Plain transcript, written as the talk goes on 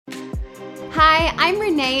Hi, I'm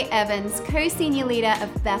Renee Evans, co-senior leader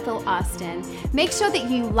of Bethel Austin. Make sure that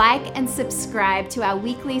you like and subscribe to our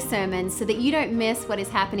weekly sermons so that you don't miss what is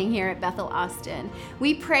happening here at Bethel Austin.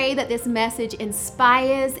 We pray that this message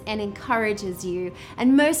inspires and encourages you.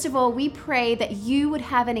 And most of all, we pray that you would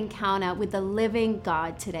have an encounter with the living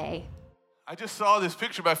God today. I just saw this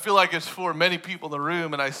picture, but I feel like it's for many people in the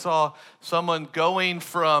room, and I saw someone going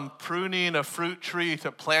from pruning a fruit tree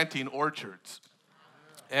to planting orchards.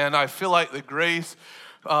 And I feel like the grace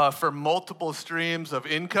for multiple streams of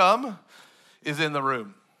income is in the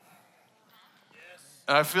room.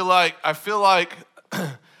 And I feel like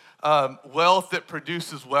wealth that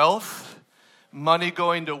produces wealth, money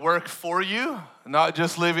going to work for you, not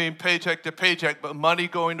just living paycheck to paycheck, but money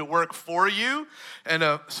going to work for you. And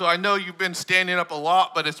so I know you've been standing up a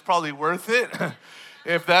lot, but it's probably worth it.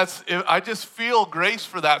 If I just feel grace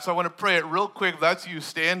for that, so I want to pray it real quick. If that's you,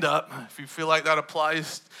 stand up. If you feel like that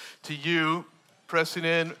applies to you, pressing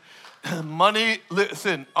in. Money,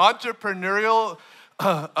 listen, entrepreneurial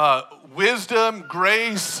wisdom,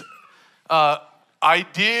 grace,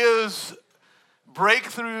 ideas,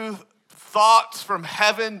 breakthrough thoughts from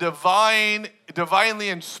heaven, divinely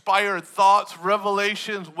inspired thoughts,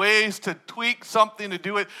 revelations, ways to tweak something to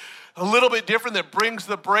do it a little bit different that brings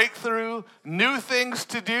the breakthrough, new things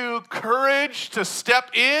to do, courage to step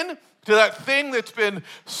in to that thing that's been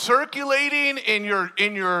circulating in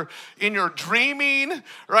your dreaming,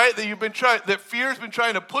 right? That fear's been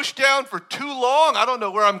trying to push down for too long. I don't know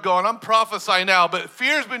where I'm going. I'm prophesying now, but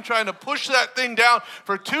fear's been trying to push that thing down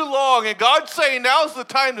for too long, and God's saying now's the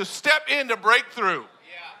time to step into breakthrough.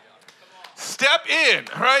 Step in,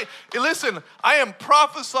 right? Listen, I am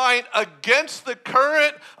prophesying against the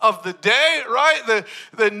current of the day, right?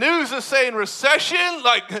 The news is saying recession,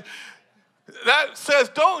 like that says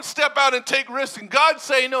don't step out and take risks. And God's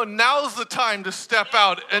saying, no, now's the time to step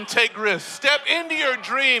out and take risks. Step into your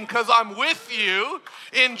dream because I'm with you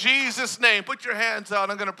in Jesus' name. Put your hands out.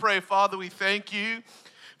 I'm going to pray. Father, we thank you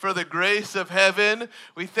for the grace of heaven.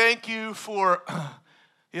 We thank you for,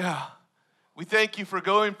 we thank you for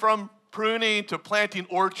going from pruning to planting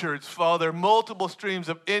orchards, Father, multiple streams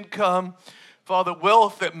of income, Father,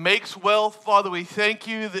 wealth that makes wealth. Father, we thank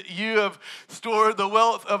you that you have stored the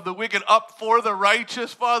wealth of the wicked up for the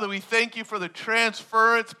righteous. Father, we thank you for the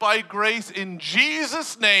transference by grace in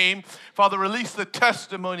Jesus' name. Father, release the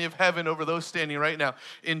testimony of heaven over those standing right now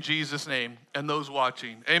in Jesus' name and those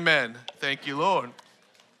watching. Amen. Thank you, Lord.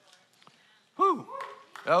 Whew,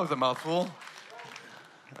 that was a mouthful.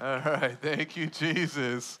 All right, thank you,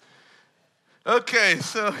 Jesus. Okay,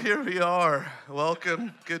 so here we are.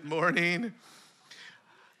 Welcome. Good morning.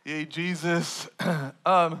 Yay, Jesus.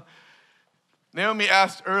 Naomi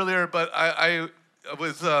asked earlier, but I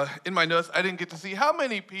was in my notes. I didn't get to see how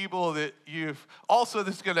many people that you've. Also,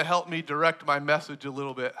 this is going to help me direct my message a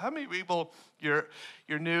little bit. How many people you're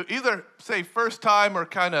new, either say first time or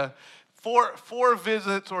kind of four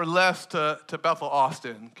visits or less to Bethel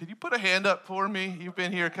Austin? Could you put a hand up for me? You've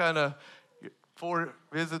been here kind of 4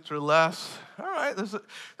 visits or less. All right,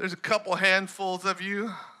 there's a couple handfuls of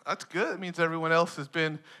you. That's good. It means everyone else has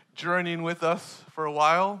been journeying with us for a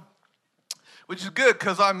while, which is good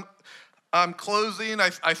because I'm closing. I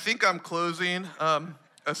think I'm closing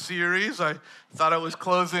a series. I thought I was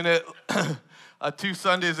closing it 2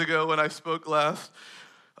 Sundays ago when I spoke last,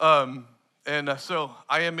 so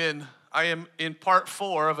I am in part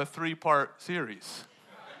 4 of a 3-part series.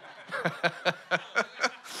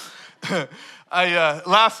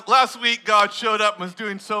 Last week, God showed up and was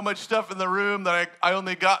doing so much stuff in the room that I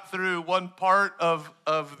only got through one part of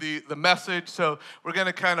the message. So we're going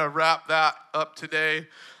to kind of wrap that up today,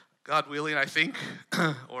 God willing, I think.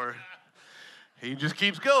 Or he just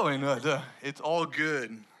keeps going. It's all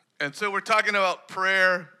good. And so we're talking about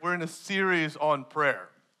prayer. We're in a series on prayer.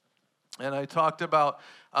 And I talked about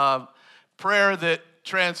prayer that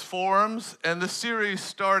transforms. And the series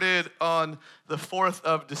started on the 4th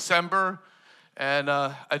of December. And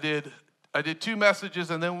I did 2 messages,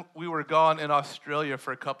 and then we were gone in Australia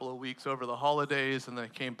for a couple of weeks over the holidays, and then I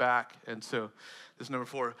came back, and so this is number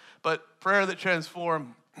 4. But prayer that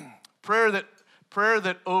transforms, prayer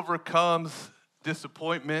that overcomes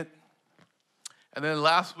disappointment. And then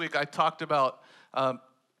last week I talked about prayer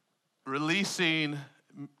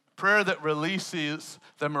that releases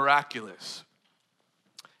the miraculous.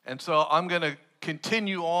 And so I'm going to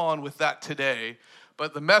continue on with that today.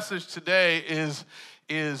 But the message today is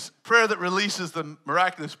prayer that releases the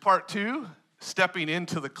miraculous. Part 2, stepping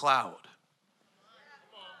into the cloud.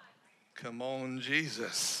 Come on,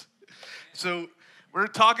 Jesus. So we're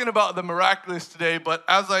talking about the miraculous today, but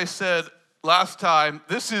as I said last time,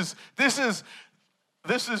 this is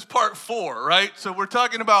this is part 4, right? So we're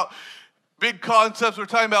talking about big concepts. We're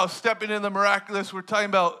talking about stepping in the miraculous. We're talking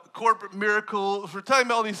about corporate miracles. We're talking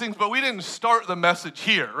about all these things, but we didn't start the message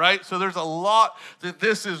here, right? So there's a lot that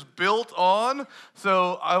this is built on.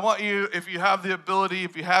 So I want you, if you have the ability,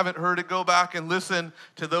 if you haven't heard it, go back and listen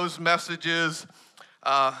to those messages.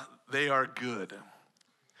 They are good.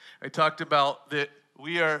 I talked about that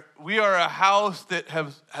we are a house that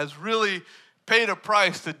has really paid a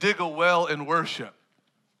price to dig a well in worship.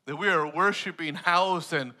 That we are a worshiping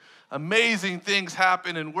house, and amazing things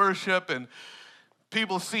happen in worship, and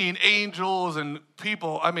people seeing angels, and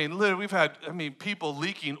people, literally we've had, people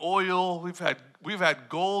leaking oil. We've had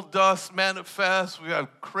gold dust manifest. We've had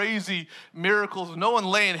crazy miracles. No one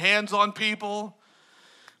laying hands on people.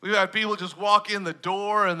 We've had people just walk in the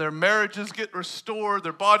door and their marriages get restored,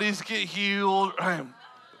 their bodies get healed.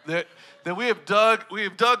 That we have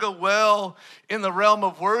dug a well in the realm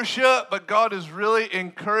of worship, but God is really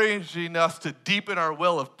encouraging us to deepen our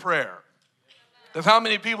well of prayer. Because how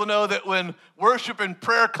many people know that when worship and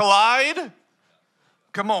prayer collide,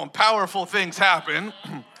 come on, powerful things happen.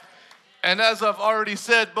 And as I've already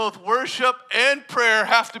said, both worship and prayer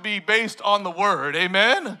have to be based on the Word.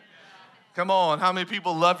 Amen? Come on, how many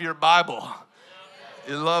people love your Bible?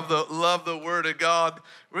 You love the Word of God.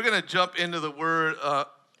 We're going to jump into the Word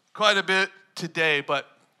quite a bit today, but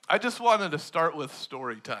I just wanted to start with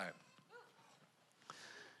story time.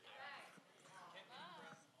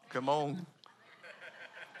 Come on.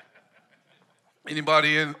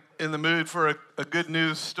 Anybody in the mood for a good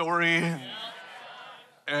news story?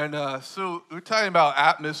 And so we're talking about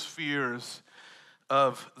atmospheres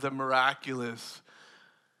of the miraculous.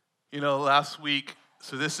 Last week,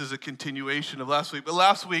 so this is a continuation of last week, but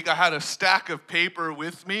last week I had a stack of paper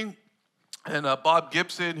with me. And Bob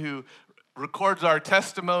Gibson, who records our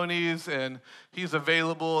testimonies, and he's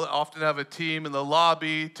available. Often have a team in the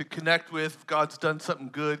lobby to connect with. If God's done something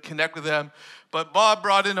good, connect with them. But Bob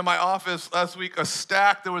brought into my office last week a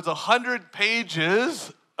stack. There was 100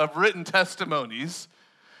 pages of written testimonies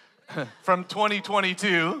from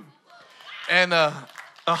 2022. And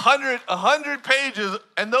 100 pages,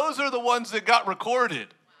 and those are the ones that got recorded.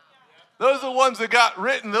 Those are the ones that got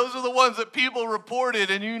written. Those are the ones that people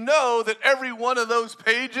reported. And you know that every one of those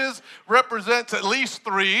pages represents at least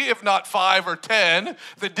 3, if not 5 or 10,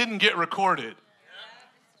 that didn't get recorded.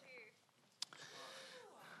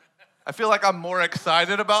 I feel like I'm more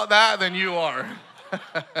excited about that than you are.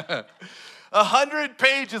 100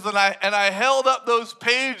 pages, and I held up those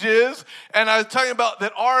pages, and I was talking about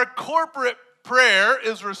that our corporate prayer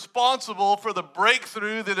is responsible for the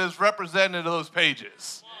breakthrough that is represented in those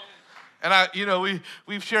pages. And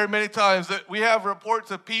we've shared many times that we have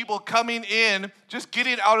reports of people coming in, just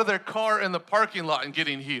getting out of their car in the parking lot and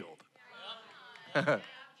getting healed. Do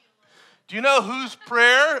you know whose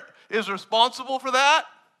prayer is responsible for that?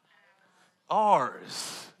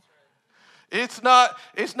 Ours. It's not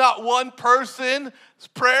one person's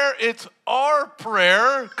prayer, it's our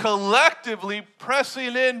prayer collectively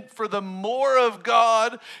pressing in for the more of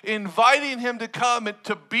God, inviting him to come and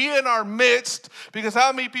to be in our midst, because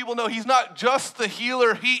how many people know he's not just the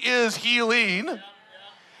healer, he is healing.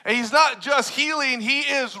 And he's not just healing, he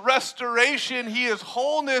is restoration, he is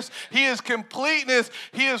wholeness, he is completeness,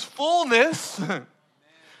 he is fullness.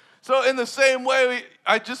 So in the same way,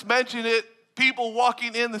 I just mentioned it, people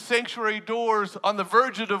walking in the sanctuary doors on the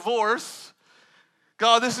verge of divorce.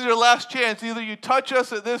 God, this is your last chance. Either you touch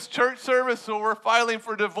us at this church service or we're filing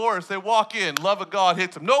for divorce. They walk in, love of God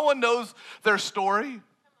hits them. No one knows their story.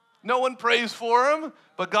 No one prays for them,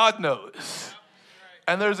 but God knows.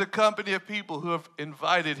 And there's a company of people who have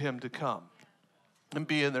invited him to come and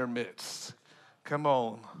be in their midst. Come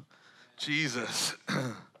on, Jesus.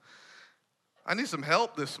 I need some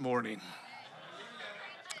help this morning.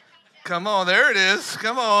 Come on, there it is.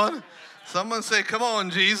 Come on. Someone say, come on,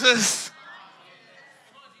 Jesus.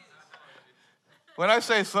 When I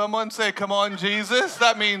say someone say, come on, Jesus,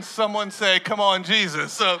 that means someone say, come on,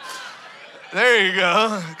 Jesus. So there you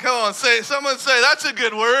go. Come on, someone say, that's a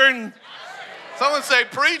good word. Someone say,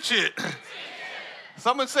 preach it.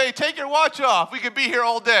 Someone say, take your watch off. We could be here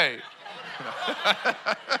all day.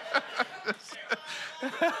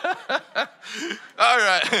 All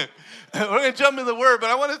right. We're going to jump into the word, but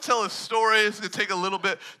I want to tell a story. It's going to take a little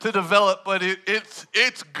bit to develop, but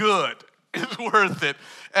it's good. It's worth it.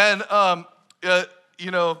 And,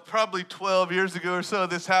 probably 12 years ago or so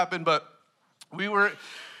this happened, but we were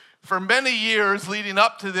For many years leading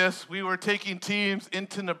up to this, we were taking teams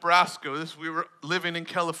into Nebraska. We were living in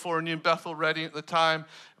California, in Bethel Redding at the time.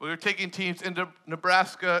 We were taking teams into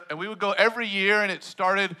Nebraska, and we would go every year, and it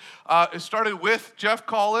started with Jeff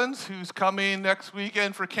Collins, who's coming next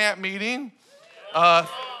weekend for camp meeting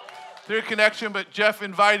through Connection, but Jeff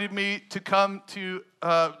invited me to come to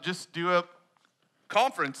just do a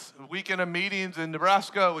conference, a weekend of meetings in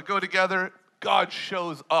Nebraska. We go together, God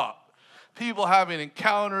shows up. People having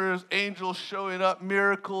encounters, angels showing up,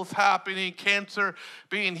 miracles happening, cancer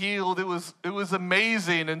being healed. It was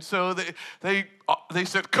amazing. And so they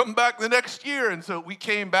said, come back the next year. And so we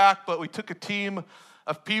came back, but we took a team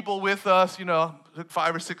of people with us, took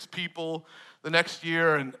 5 or 6 people the next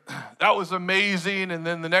year, and that was amazing. And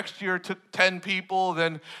then the next year took 10 people.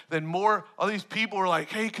 Then more of these people were like,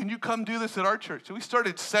 hey, can you come do this at our church? So we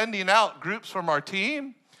started sending out groups from our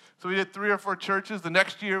team. So we did 3 or 4 churches. The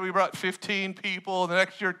next year, we brought 15 people. The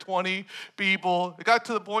next year, 20 people. It got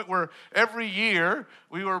to the point where every year,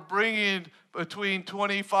 we were bringing between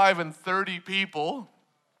 25 and 30 people.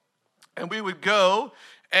 And we would go,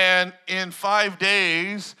 and in 5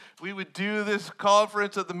 days, we would do this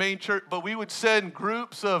conference at the main church. But we would send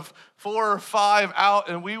groups of 4 or 5 out,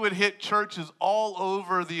 and we would hit churches all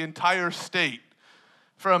over the entire state.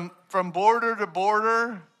 From border to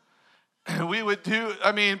border. We would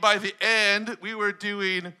by the end, we were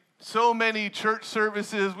doing so many church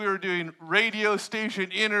services. We were doing radio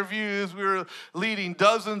station interviews. We were leading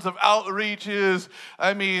dozens of outreaches.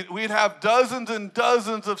 We'd have dozens and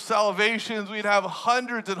dozens of salvations. We'd have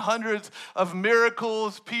hundreds and hundreds of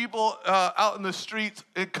miracles, people out in the streets,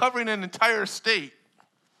 covering an entire state.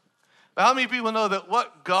 But how many people know that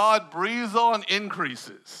what God breathes on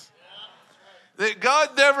increases? That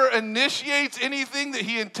God never initiates anything that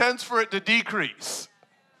he intends for it to decrease.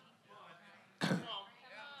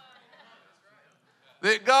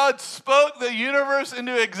 That God spoke the universe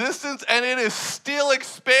into existence, and it is still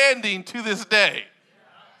expanding to this day.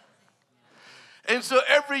 And so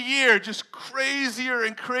every year, just crazier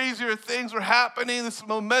and crazier things were happening. This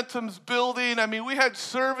momentum's building. We had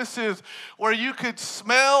services where you could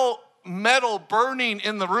smell metal burning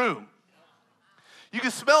in the room. You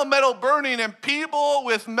could smell metal burning, and people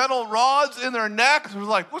with metal rods in their necks were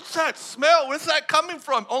like, what's that smell? Where's that coming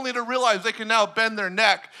from? Only to realize they can now bend their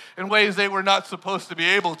neck in ways they were not supposed to be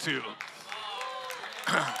able to.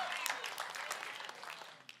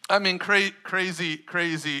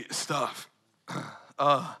 Crazy stuff.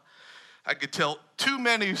 I could tell too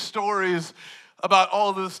many stories about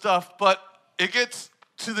all this stuff, but it gets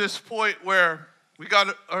to this point where we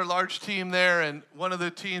got our large team there, and one of the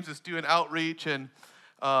teams is doing outreach, and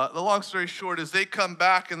the long story short is they come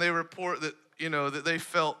back and they report that, that they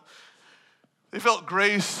felt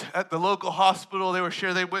grace at the local hospital. They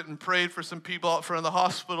went and prayed for some people out front of the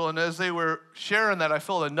hospital, and as they were sharing that, I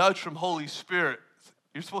felt a nudge from Holy Spirit.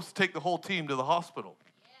 You're supposed to take the whole team to the hospital.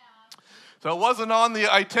 Yeah. So it wasn't on the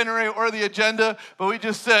itinerary or the agenda, but we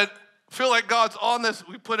just said, feel like God's on this.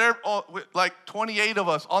 We put like 28 of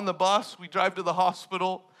us on the bus. We drive to the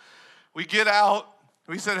hospital. We get out.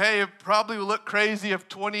 We said, hey, it probably will look crazy if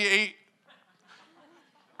 28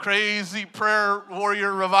 crazy prayer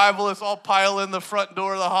warrior revivalists all pile in the front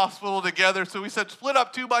door of the hospital together. So we said, split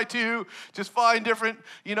up 2 by 2. Just find different,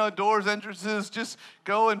 doors, entrances. Just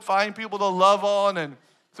go and find people to love on. And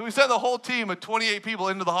so we sent the whole team of 28 people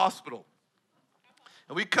into the hospital.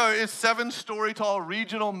 And we covered a 7-story tall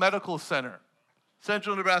regional medical center,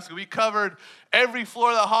 Central Nebraska. We covered every floor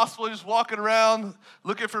of the hospital, just walking around,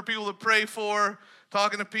 looking for people to pray for,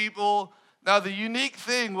 talking to people. Now, the unique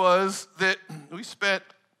thing was that we spent an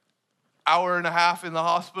hour and a half in the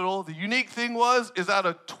hospital. The unique thing is out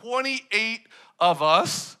of 28 of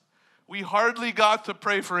us, we hardly got to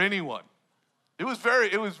pray for anyone. It was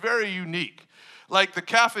very unique. Like the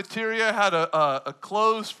cafeteria had a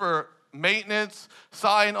close for maintenance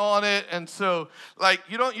sign on it, and so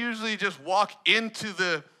you don't usually just walk into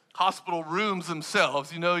the hospital rooms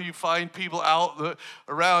themselves. You find people out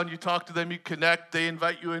around, you talk to them, you connect, they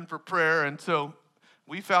invite you in for prayer. And so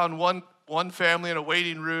we found one family in a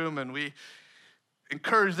waiting room, and we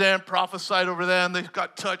encouraged them, prophesied over them. They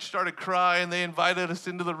got touched, started crying. They invited us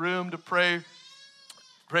into the room to pray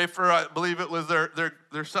for, I believe it was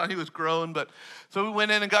their son. He was grown, but so we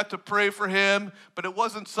went in and got to pray for him, but it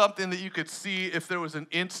wasn't something that you could see if there was an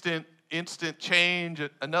instant change.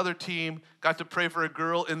 Another team got to pray for a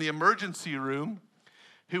girl in the emergency room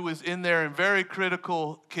who was in there in very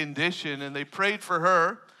critical condition, and they prayed for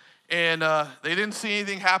her, and they didn't see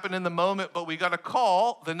anything happen in the moment, but we got a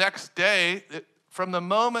call the next day that from the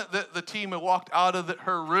moment that the team had walked out of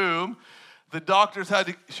her room, the doctors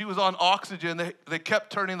she was on oxygen. They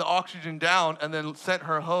kept turning the oxygen down and then sent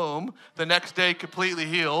her home the next day completely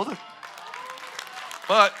healed.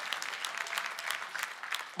 But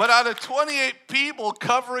out of 28 people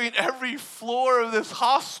covering every floor of this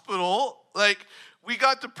hospital, like, we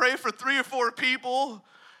got to pray for 3 or 4 people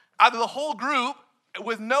out of the whole group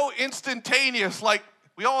with no instantaneous, like,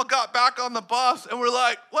 we all got back on the bus and we're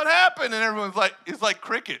like, what happened? And everyone's like, it's like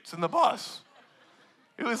crickets in the bus.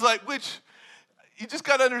 It was like, which, you just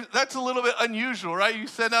got to that's a little bit unusual, right? You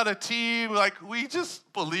send out a team, like, we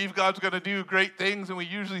just believe God's going to do great things, and we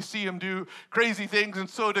usually see him do crazy things. And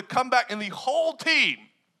so to come back, and the whole team,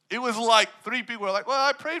 it was like 3 people were like, well,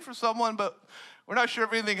 I prayed for someone, but we're not sure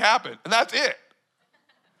if anything happened. And that's it.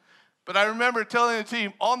 But I remember telling the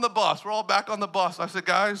team on the bus, we're all back on the bus, I said,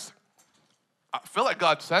 guys, I feel like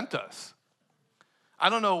God sent us. I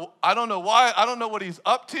don't know why, I don't know what he's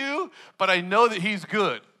up to, but I know that he's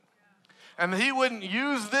good. And he wouldn't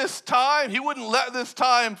use this time, he wouldn't let this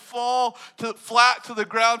time fall flat to the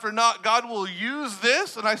ground for naught. God will use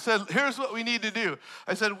this. And I said, here's what we need to do.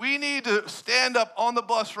 I said, we need to stand up on the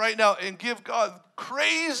bus right now and give God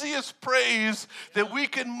craziest praise that we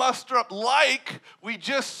can muster up, like we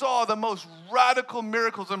just saw the most radical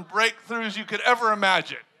miracles and breakthroughs you could ever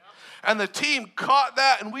imagine. And the team caught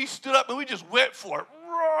that, and we stood up and we just went for it.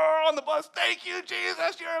 On the bus, thank you,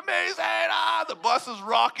 Jesus, you're amazing. The bus is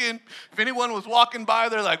rocking. If anyone was walking by,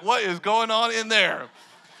 they're like, what is going on in there?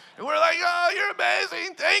 And we're like, oh, you're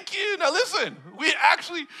amazing, thank you. Now listen, we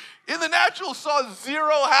actually, in the natural, saw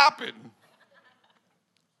 0 happen.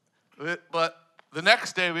 But the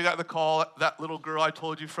next day, we got the call, that little girl I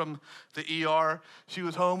told you from the ER, she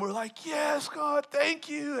was home. We're like, yes, God, thank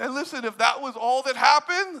you. And listen, if that was all that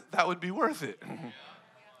happened, that would be worth it.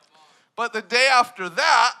 But the day after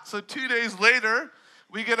that, so 2 days later,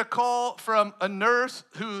 we get a call from a nurse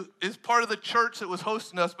who is part of the church that was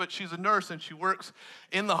hosting us, but she's a nurse and she works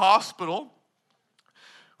in the hospital.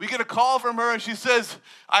 We get a call from her and she says,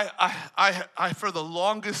 I for the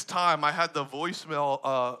longest time, I had the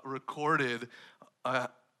voicemail recorded. I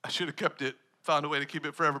should have kept it, found a way to keep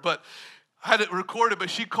it forever, but I had it recorded. But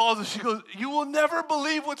she calls and she goes, you will never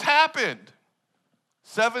believe what's happened.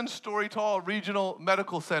 7-story tall regional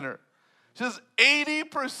medical center. She says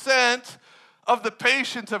 80% of the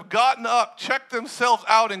patients have gotten up, checked themselves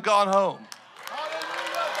out, and gone home. Hallelujah.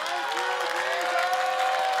 Thank you, Jesus.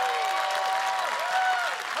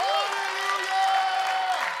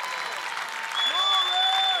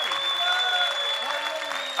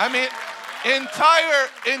 Hallelujah. I mean,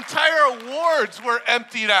 entire wards were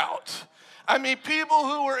emptied out. I mean, people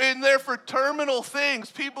who were in there for terminal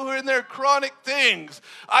things, people who are in there chronic things,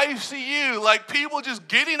 ICU, like people just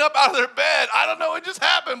getting up out of their bed. I don't know what just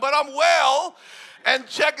happened, but I'm well, and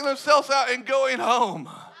checking themselves out and going home.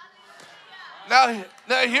 Now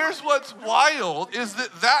here's what's wild is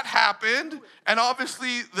that happened, and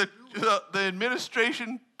obviously the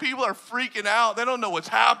administration, people are freaking out. They don't know what's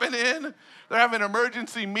happening. They're having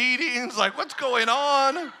emergency meetings, like, what's going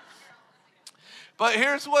on? But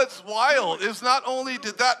here's what's wild is not only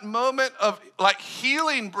did that moment of like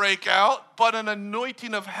healing break out, but an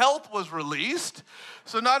anointing of health was released.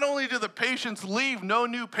 So not only did the patients leave, no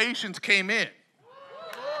new patients came in.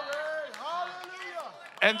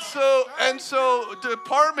 And so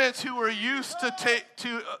departments who were used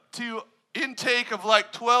to intake of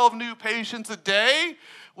like 12 new patients a day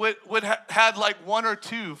had like 1 or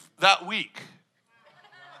 2 that week.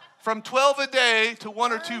 From 12 a day to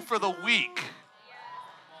 1 or 2 for the week.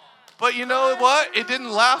 But you know what? It didn't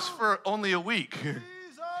last for only a week.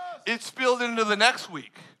 It spilled into the next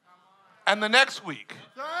week, and the next week,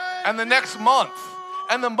 and the next month,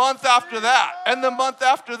 and the month after that, and the month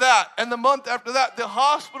after that, and the month after that. The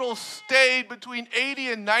hospital stayed between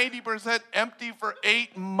 80 and 90% empty for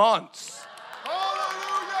 8 months.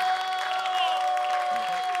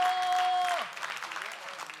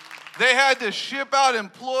 They had to ship out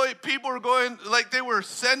people were going, like they were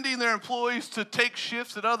sending their employees to take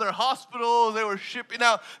shifts at other hospitals. They were shipping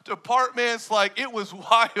out departments, like it was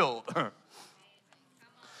wild.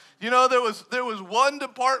 You know, there was one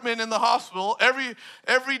department in the hospital.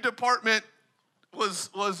 Every department was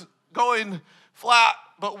going flat,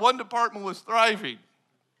 but one department was thriving.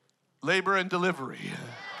 Labor and delivery.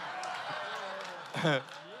 Hallelujah.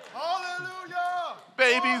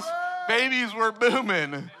 Babies were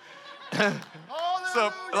booming.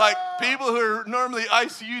 So, like, people who are normally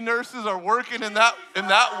ICU nurses are working in that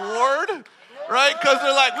ward, right? Because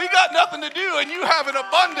they're like, we got nothing to do, and you have an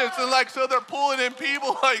abundance, and like, so they're pulling in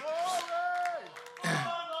people like.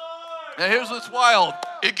 Now, here's what's wild.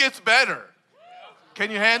 It gets better.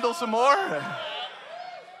 Can you handle some more?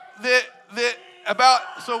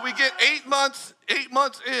 So we get 8 months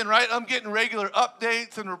in, right? I'm getting regular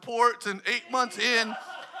updates and reports, and 8 months in,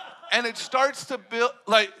 and it starts to build,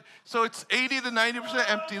 so it's 80 to 90%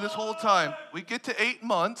 empty this whole time. We get to 8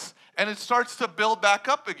 months, and it starts to build back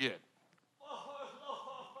up again.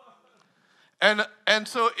 And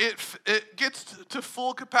so it gets to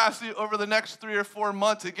full capacity over the next 3 or 4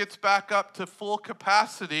 months. It gets back up to full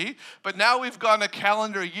capacity, but now we've gone a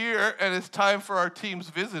calendar year, and it's time for our team's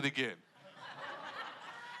visit again.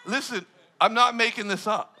 Listen, I'm not making this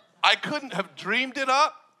up. I couldn't have dreamed it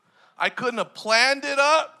up. I couldn't have planned it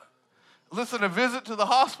up. Listen, a visit to the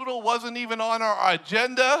hospital wasn't even on our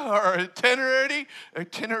agenda or itinerary,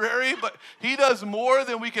 but he does more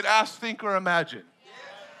than we could ask, think, or imagine.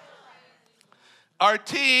 Our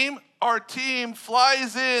team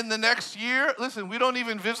flies in the next year. Listen, we don't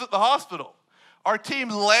even visit the hospital. Our team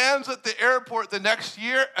lands at the airport the next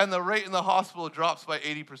year, and the rate in the hospital drops by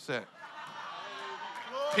 80%.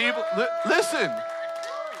 People,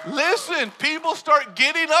 listen, people start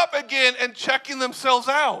getting up again and checking themselves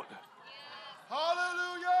out.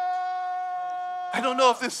 Hallelujah. I don't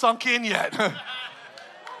know if this sunk in yet.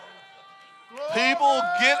 People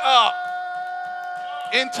get up.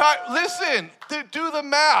 Listen, do the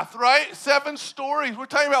math, right? 7 stories. We're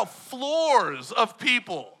talking about floors of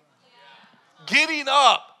people getting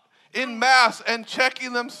up in mass and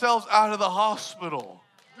checking themselves out of the hospital.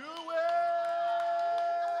 Do it.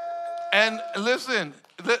 And listen,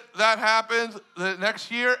 that happens the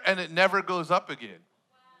next year, and it never goes up again.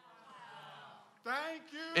 Thank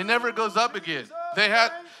you. It never goes up again.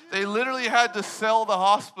 Jesus. They literally had to sell the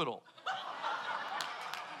hospital.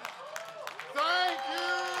 Thank you.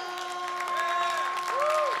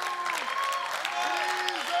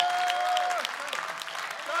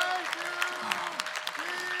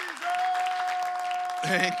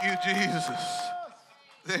 Thank you, Jesus.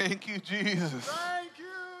 Thank you, Jesus. Thank you.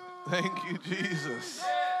 Thank you, Jesus.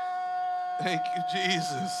 Thank you,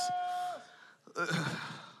 Jesus.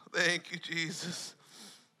 Thank you, Jesus.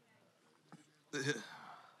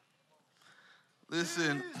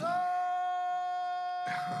 Listen.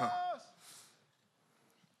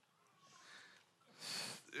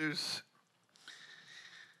 There's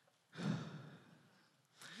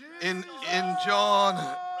in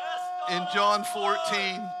John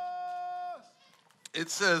 14, it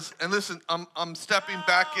says, and listen, I'm stepping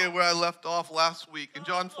back in where I left off last week. In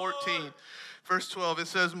John 14, verse 12, it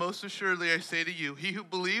says, most assuredly I say to you, he who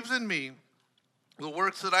believes in me, the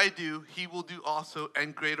works that I do, he will do also,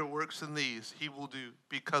 and greater works than these he will do,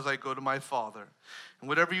 because I go to my Father. And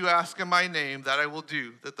whatever you ask in my name, that I will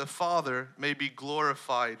do, that the Father may be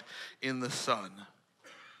glorified in the Son.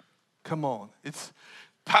 Come on. It's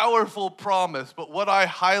powerful promise, but what I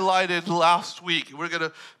highlighted last week, we're going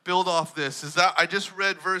to build off this, is that I just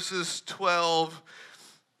read verses 12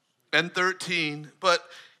 and 13, but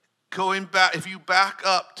going back, if you back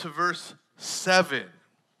up to verse 7,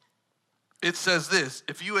 it says this,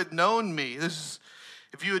 if you had known me,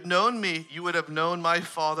 you would have known my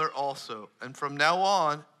Father also. And from now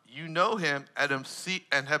on, you know him and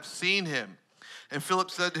have seen him. And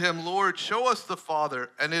Philip said to him, Lord, show us the Father,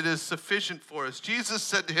 and it is sufficient for us. Jesus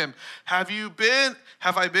said to him, have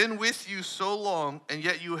I been with you so long, and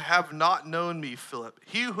yet you have not known me, Philip?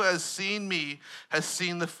 He who has seen me has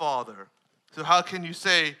seen the Father. So how can you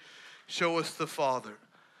say, show us the Father?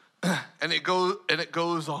 And it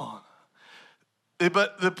goes on.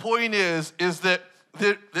 But the point is that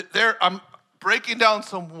I'm breaking down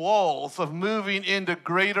some walls of moving into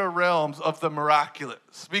greater realms of the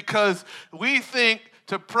miraculous. Because we think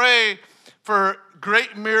to pray for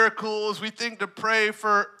great miracles, we think to pray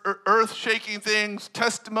for earth-shaking things,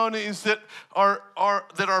 testimonies that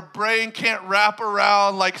our brain can't wrap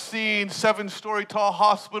around, like seeing 7-story tall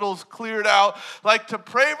hospitals cleared out. Like to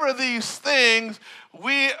pray for these things,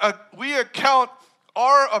 we account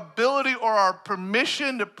our ability or our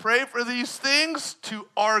permission to pray for these things to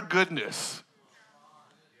our goodness,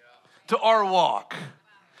 to our walk.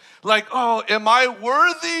 Like, oh, am I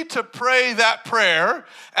worthy to pray that prayer?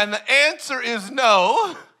 And the answer is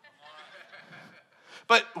no.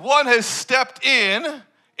 But one has stepped in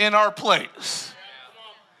our place.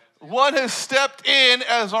 One has stepped in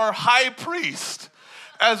as our high priest,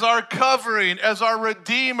 as our covering, as our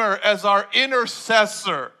redeemer, as our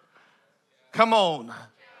intercessor. Come on.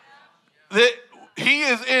 That he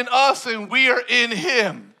is in us and we are in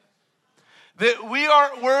him. That we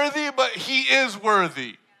aren't worthy, but he is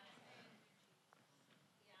worthy.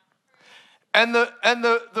 And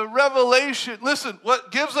the revelation, listen,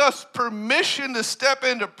 what gives us permission to step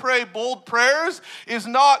in to pray bold prayers is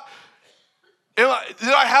not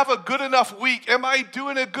Did I have a good enough week? Am I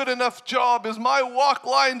doing a good enough job? Is my walk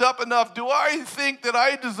lined up enough? Do I think that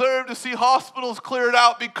I deserve to see hospitals cleared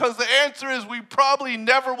out? Because the answer is we probably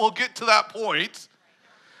never will get to that point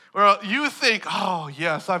where you think, oh,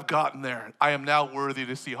 yes, I've gotten there. I am now worthy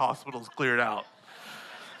to see hospitals cleared out.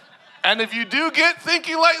 And if you do get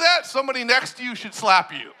thinking like that, somebody next to you should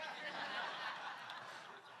slap you.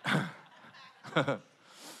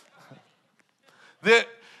 that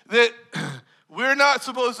we're not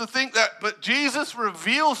supposed to think that, but Jesus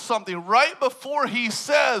reveals something right before he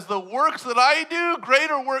says, the works that I do,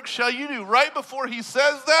 greater works shall you do. Right before he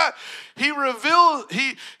says that, he reveals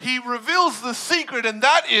the secret, and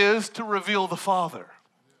that is to reveal the Father.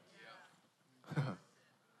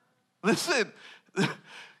 Listen,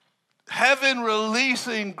 heaven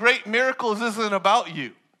releasing great miracles isn't about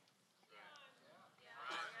you.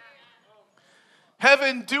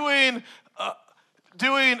 Heaven doing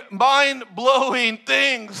mind-blowing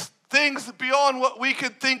things beyond what we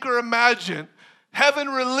could think or imagine. Heaven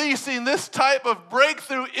releasing this type of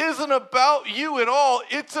breakthrough isn't about you at all.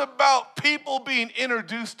 It's about people being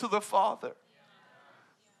introduced to the Father.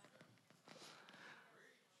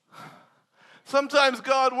 Sometimes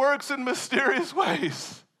God works in mysterious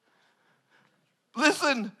ways.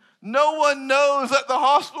 Listen, no one knows at the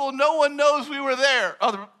hospital, no one knows we were there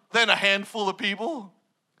other than a handful of people.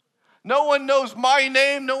 No one knows my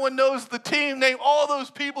name. No one knows the team name. All those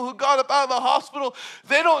people who got up out of the hospital,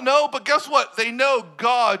 they don't know, but guess what? They know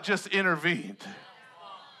God just intervened.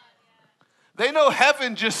 They know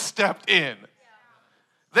heaven just stepped in.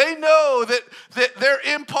 They know that their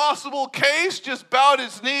impossible case just bowed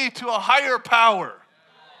its knee to a higher power.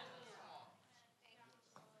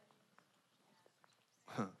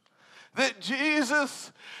 That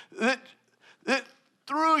Jesus, that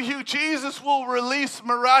through you, Jesus will release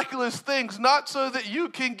miraculous things, not so that you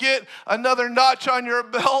can get another notch on your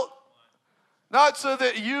belt, not so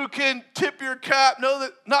that you can tip your cap,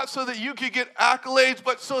 not so that you can get accolades,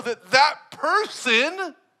 but so that that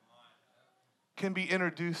person can be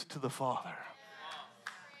introduced to the Father.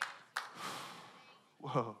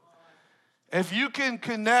 Whoa. If you can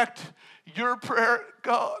connect your prayer,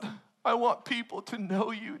 God, I want people to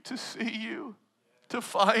know you, to see you, to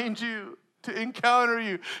find you, to encounter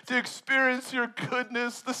you, to experience your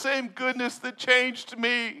goodness, the same goodness that changed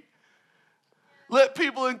me. Let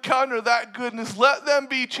people encounter that goodness. Let them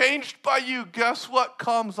be changed by you. Guess what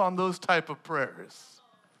comes on those type of prayers?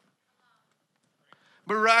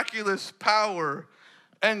 Miraculous power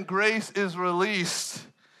and grace is released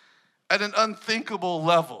at an unthinkable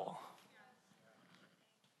level.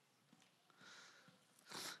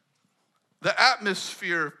 The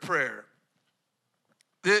atmosphere of prayer.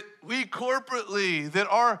 That we corporately, that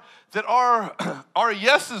our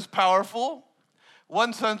yes is powerful.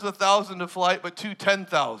 One sends 1,000 to flight, but two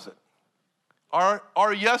 10,000.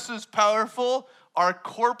 Our yes is powerful. Our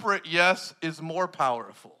corporate yes is more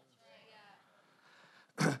powerful.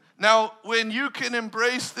 Now, when you can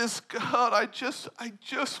embrace this, God, I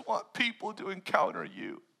just want people to encounter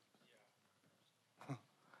you.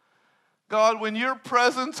 God, when your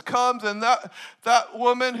presence comes and that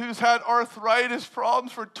woman who's had arthritis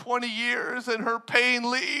problems for 20 years and her pain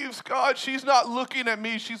leaves, God, she's not looking at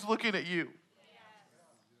me, she's looking at you.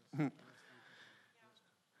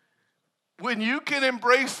 When you can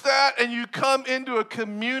embrace that and you come into a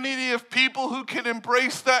community of people who can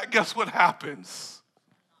embrace that, guess what happens?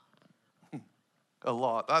 A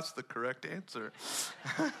lot. That's the correct answer.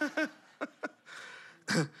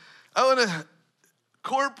 I want to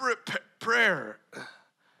corporate prayer.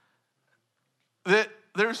 That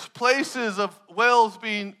there's places of wells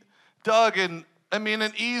being dug, and I mean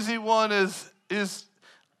an easy one is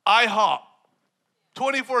IHOP.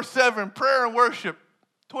 24/7 prayer and worship.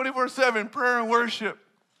 24/7 prayer and worship.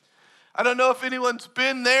 I don't know if anyone's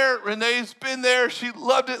been there. Renee's been there. She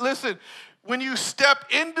loved it. Listen, when you step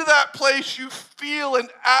into that place, you feel an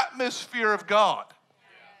atmosphere of God.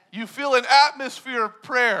 You feel an atmosphere of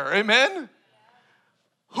prayer. Amen?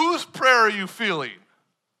 Whose prayer are you feeling?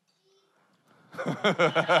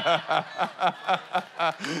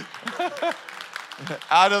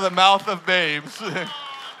 Out of the mouth of babes.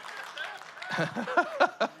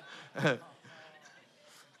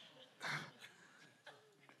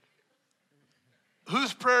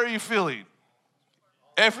 Whose prayer are you feeling?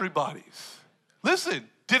 Everybody's. Listen,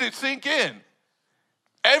 did it sink in?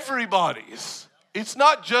 Everybody's. It's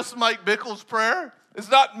not just Mike Bickle's prayer. It's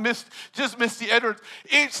not just Misty Edwards.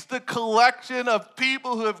 It's the collection of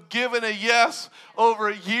people who have given a yes over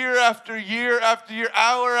year after year after year,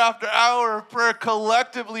 hour after hour of prayer.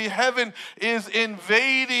 Collectively, heaven is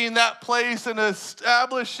invading that place and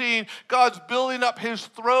establishing. God's building up his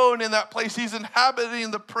throne in that place. He's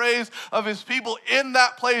inhabiting the praise of his people in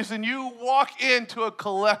that place. And you walk into a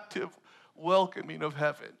collective welcoming of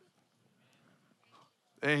heaven.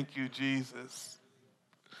 Thank you, Jesus.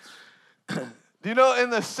 Do you know, in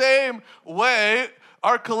the same way,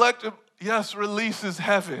 our collective yes releases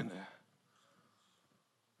heaven.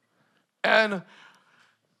 And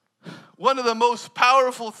one of the most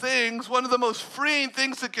powerful things, one of the most freeing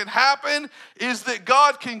things that can happen is that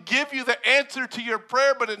God can give you the answer to your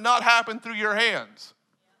prayer, but it not happen through your hands.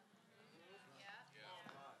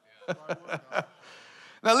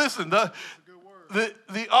 Now listen,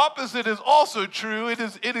 the opposite is also true. It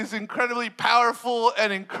is incredibly powerful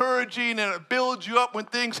and encouraging, and it builds you up when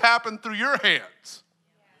things happen through your hands.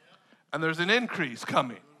 And there's an increase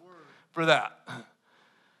coming for that.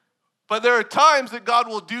 But there are times that God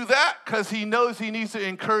will do that because he knows he needs to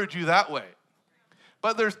encourage you that way.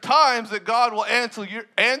 But there's times that God will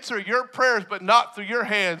answer your prayers, but not through your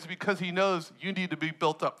hands, because he knows you need to be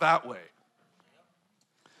built up that way.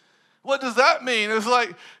 What does that mean? It's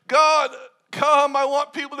like, God, come, I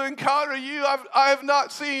want people to encounter you. I have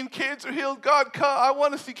not seen cancer healed. God, come, I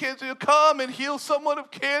want to see cancer healed. Come and heal someone of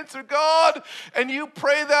cancer, God. And you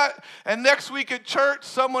pray that, and next week at church,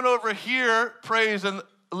 someone over here prays and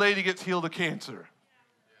a lady gets healed of cancer.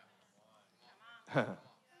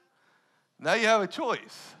 Now you have a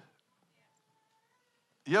choice.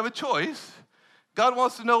 You have a choice. God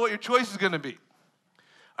wants to know what your choice is going to be.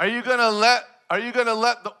 Are you going to let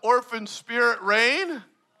the orphan spirit reign?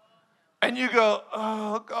 And you go,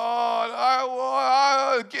 oh,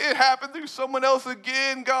 God, it happened through someone else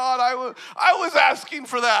again, God. I was asking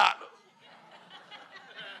for that.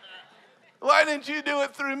 Why didn't you do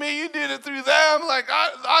it through me? You did it through them. Like,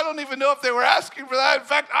 I don't even know if they were asking for that. In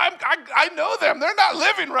fact, I know them. They're not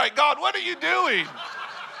living right. God, what are you doing?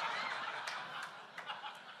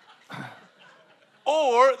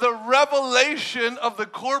 Or the revelation of the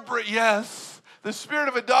corporate yes. The spirit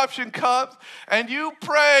of adoption comes, and you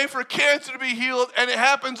pray for cancer to be healed, and it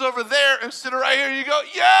happens over there instead of right here. You go,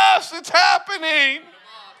 yes, it's happening.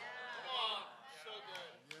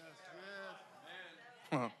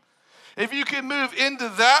 If you can move into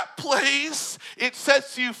that place, it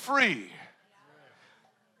sets you free.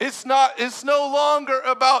 It's no longer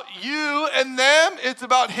about you and them, it's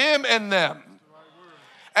about him and them.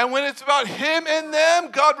 And when it's about him and them,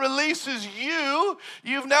 God releases you.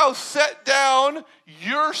 You've now set down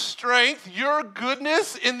your strength, your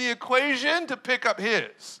goodness in the equation to pick up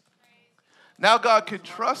his. Now God can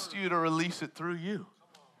trust you to release it through you.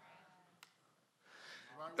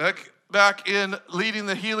 Back in leading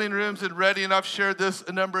the healing rooms in Ready, and I've shared this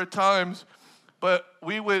a number of times, but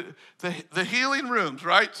the healing rooms,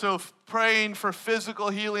 right? So praying for physical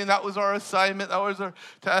healing, that was our assignment. That was our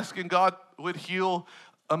task, and God would heal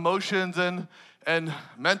emotions and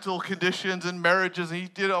mental conditions and marriages, and he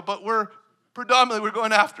did all, but we're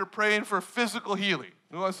going after praying for physical healing.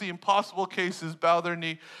 We want to see impossible cases bow their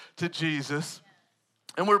knee to Jesus.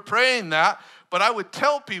 And we're praying that, but I would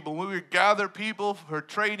tell people when we would gather people for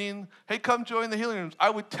training, hey, come join the healing rooms. I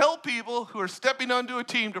would tell people who are stepping onto a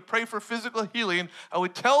team to pray for physical healing, I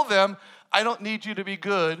would tell them, I don't need you to be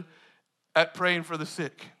good at praying for the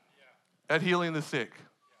sick, at healing the sick.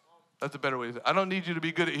 That's a better way to say it. I don't need you to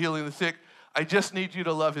be good at healing the sick. I just need you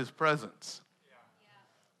to love his presence.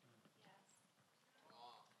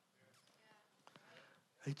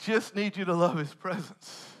 I just need you to love his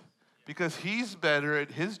presence, because he's better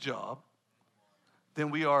at his job than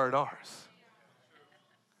we are at ours.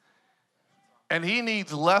 And he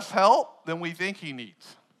needs less help than we think he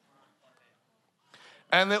needs.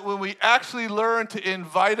 And that when we actually learn to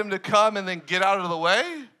invite him to come and then get out of the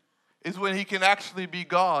way, is when he can actually be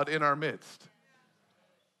God in our midst.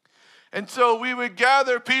 And so we would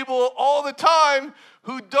gather people all the time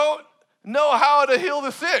who don't know how to heal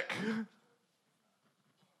the sick.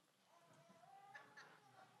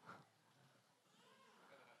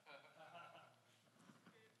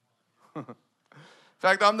 In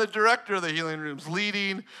fact, I'm the director of the healing rooms,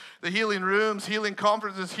 leading the healing rooms, healing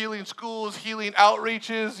conferences, healing schools, healing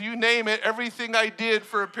outreaches, you name it. Everything I did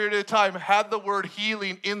for a period of time had the word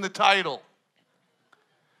healing in the title.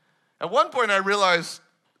 At one point, I realized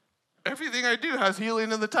everything I do has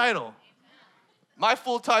healing in the title. My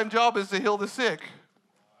full-time job is to heal the sick.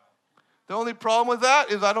 The only problem with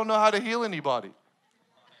that is I don't know how to heal anybody.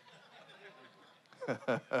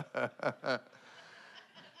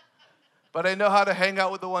 but I know how to hang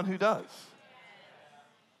out with the one who does.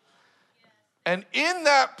 And in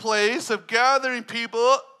that place of gathering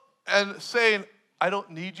people and saying, I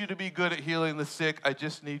don't need you to be good at healing the sick. I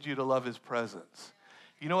just need you to love his presence.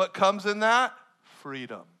 You know what comes in that?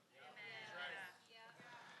 Freedom.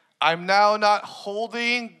 I'm now not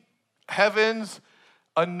holding heaven's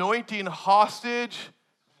anointing hostage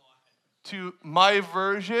to my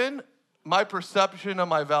version, my perception of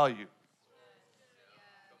my value.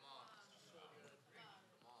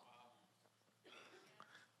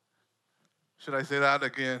 Should I say that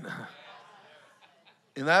again?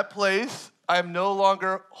 In that place, I'm no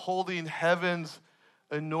longer holding heaven's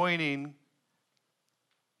anointing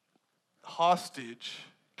hostage,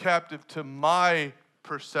 captive to my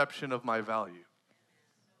perception of my value.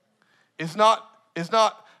 It's not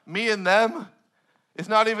me and them. It's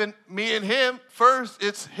not even me and him. First,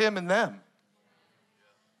 it's him and them.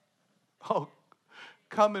 Oh,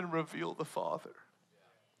 come and reveal the Father.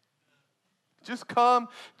 Just come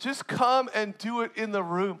and do it in the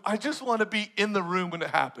room. I just want to be in the room when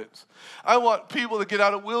it happens. I want people to get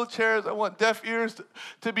out of wheelchairs. I want deaf ears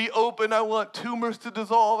to be open. I want tumors to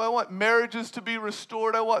dissolve. I want marriages to be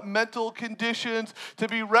restored. I want mental conditions to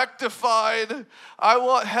be rectified. I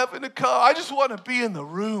want heaven to come. I just want to be in the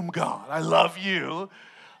room, God. I love you.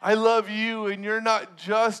 I love you, and you're not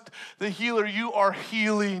just the healer. You are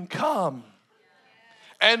healing. Come.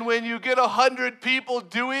 And when you get 100 people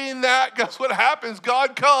doing that, guess what happens?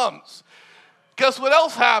 God comes. Guess what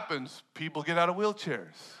else happens? People get out of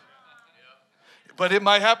wheelchairs. But it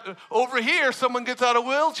might happen over here, someone gets out of a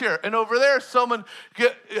wheelchair, and over there, someone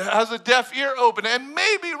has a deaf ear open, and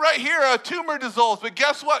maybe right here, a tumor dissolves. But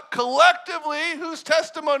guess what? Collectively, whose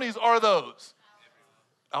testimonies are those?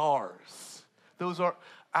 Ours. Those are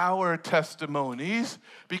our testimonies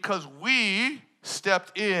because we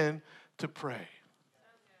stepped in to pray.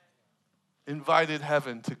 Invited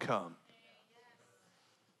heaven to come.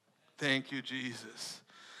 Thank you, Jesus.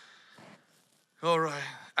 All right,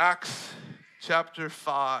 Acts chapter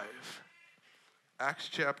 5. Acts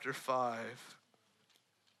chapter 5.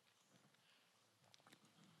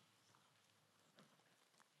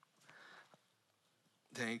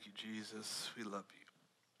 Thank you, Jesus. We love you.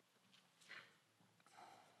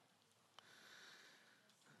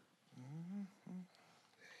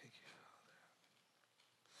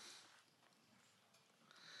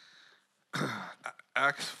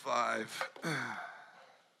 Acts 5.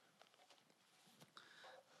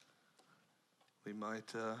 We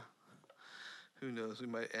might, who knows, we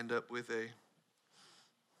might end up with a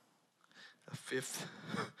fifth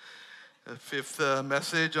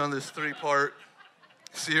message on this 3-part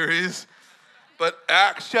series. But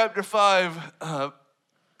Acts chapter 5,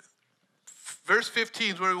 verse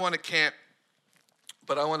 15 is where we want to camp.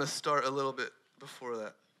 But I want to start a little bit before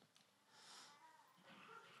that.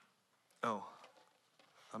 Oh,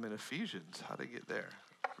 I'm in Ephesians. How'd I get there?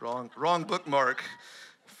 Wrong bookmark.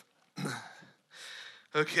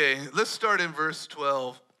 Okay, let's start in verse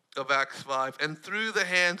 12 of Acts 5. And through the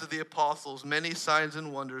hands of the apostles, many signs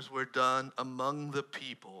and wonders were done among the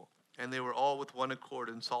people. And they were all with one accord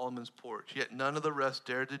in Solomon's porch. Yet none of the rest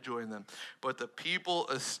dared to join them. But the people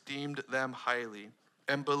esteemed them highly.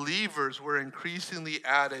 And believers were increasingly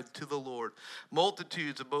added to the Lord,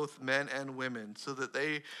 multitudes of both men and women, so that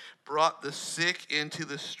they brought the sick into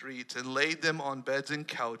the streets and laid them on beds and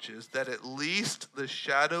couches, that at least the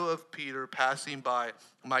shadow of Peter passing by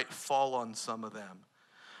might fall on some of them.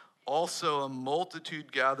 Also, a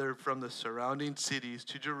multitude gathered from the surrounding cities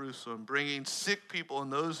to Jerusalem, bringing sick people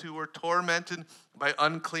and those who were tormented by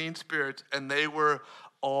unclean spirits, and they were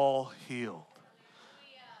all healed.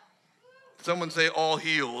 Someone say all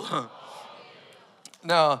healed.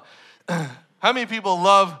 Now, how many people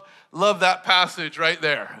love that passage right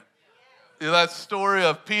there? That story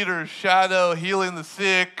of Peter's shadow healing the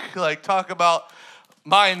sick, like talk about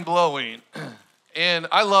mind-blowing. And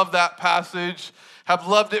I love that passage, have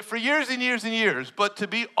loved it for years and years and years. But to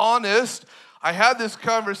be honest, I had this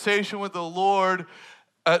conversation with the Lord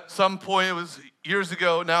at some point. It was years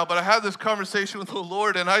ago now, but I had this conversation with the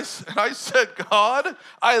Lord, and I said, God,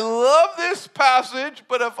 I love this passage,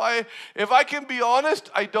 but if I can be honest,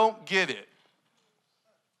 I don't get it.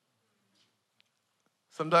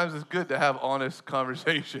 Sometimes it's good to have honest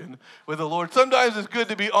conversation with the Lord. Sometimes it's good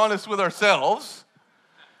to be honest with ourselves.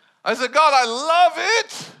 I said, God, I love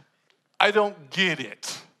it. I don't get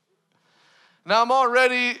it. Now I'm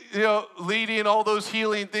already, leading all those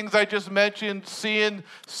healing things I just mentioned, seeing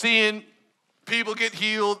people get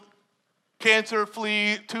healed, cancer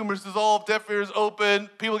flee, tumors dissolve, deaf ears open,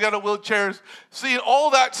 people get out of wheelchairs, seeing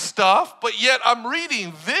all that stuff, but yet I'm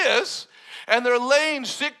reading this, and they're laying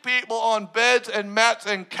sick people on beds and mats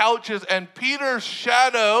and couches, and Peter's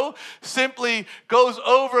shadow simply goes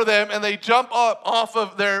over them, and they jump up off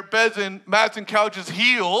of their beds and mats and couches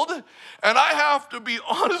healed. And I have to be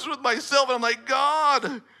honest with myself, and I'm like,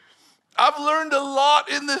 God, I've learned a lot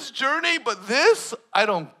in this journey, but this, I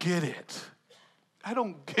don't get it. I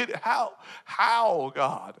don't get it. How,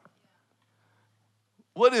 God?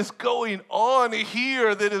 What is going on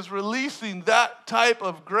here that is releasing that type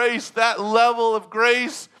of grace, that level of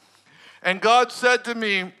grace? And God said to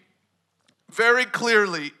me very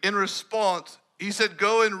clearly in response, he said,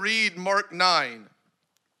 go and read Mark 9.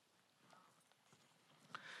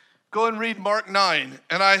 Go and read Mark 9.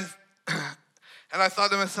 And I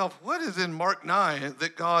thought to myself, what is in Mark 9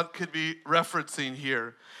 that God could be referencing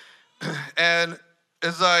here? And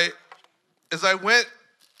as I went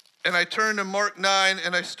and I turned to Mark 9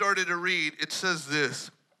 and I started to read, it says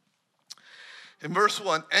this. In verse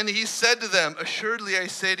 1, and he said to them, assuredly I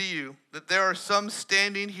say to you that there are some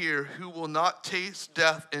standing here who will not taste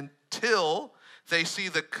death until they see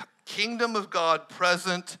the kingdom of God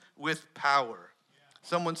present with power.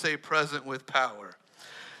 Someone say present with power.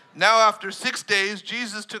 Now after 6 days,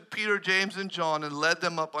 Jesus took Peter, James, and John and led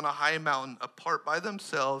them up on a high mountain apart by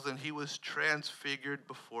themselves, and he was transfigured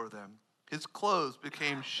before them. His clothes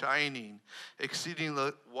became shining,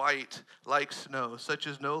 exceedingly white like snow, such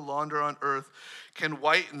as no launder on earth can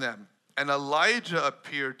whiten them. And Elijah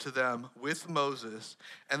appeared to them with Moses,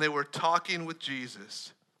 and they were talking with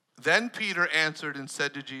Jesus. Then Peter answered and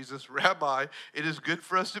said to Jesus, Rabbi, it is good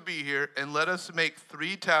for us to be here, and let us make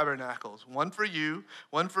 3 tabernacles, one for you,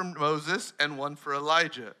 one for Moses, and one for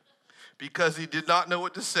Elijah. Because he did not know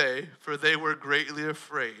what to say, for they were greatly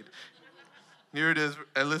afraid. Here it is,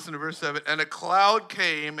 and listen to verse 7. And a cloud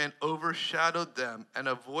came and overshadowed them, and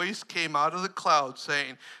a voice came out of the cloud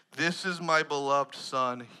saying, this is my beloved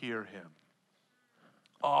son, hear him.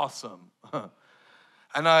 Awesome.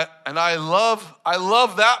 And I love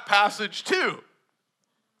that passage too.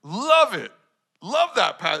 Love it. Love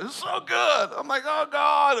that passage. It's so good. I'm like, oh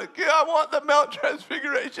God, I want the Mount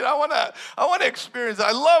Transfiguration. I want to experience it.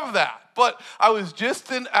 I love that. But I was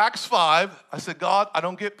just in Acts 5. I said, God, I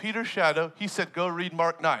don't get Peter's shadow. He said, go read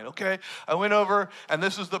Mark 9. Okay. I went over, and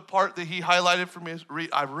this is the part that he highlighted for me.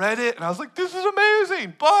 I read it, and I was like, this is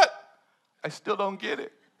amazing. But I still don't get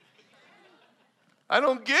it. I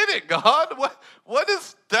don't get it, God. What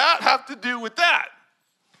does that have to do with that?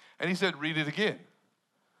 And he said, read it again.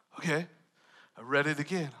 Okay. I read it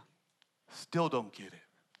again. Still don't get it.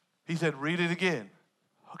 He said, read it again.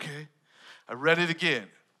 Okay. I read it again.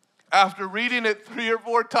 After reading it 3 or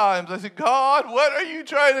 4 times, I said, God, what are you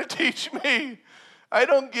trying to teach me? I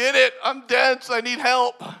don't get it. I'm dense. I need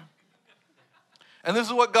help. And this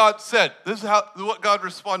is what God said. This is what God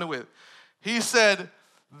responded with. He said,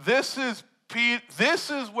 this is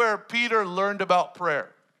where Peter learned about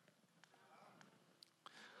prayer.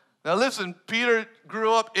 Now listen, Peter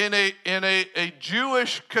grew up in a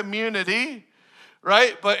Jewish community,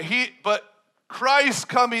 right? But Christ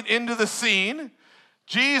coming into the scene,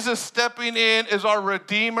 Jesus stepping in as our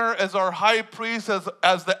Redeemer, as our high priest, as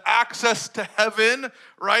the access to heaven,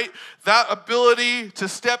 right? That ability to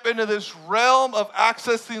step into this realm of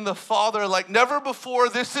accessing the Father like never before.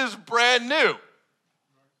 This is brand new.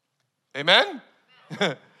 Amen?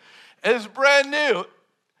 It's brand new.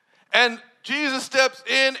 And Jesus steps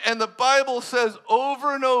in, and the Bible says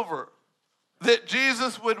over and over that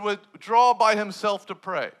Jesus would withdraw by himself to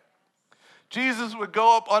pray. Jesus would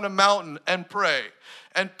go up on a mountain and pray.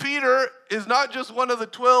 And Peter is not just one of the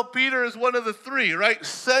 12. Peter is one of the 3, right?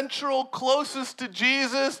 Central, closest to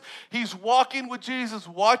Jesus. He's walking with Jesus,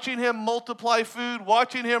 watching him multiply food,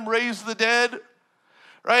 watching him raise the dead,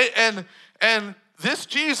 right? And this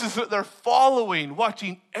Jesus that they're following,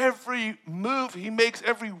 watching every move he makes,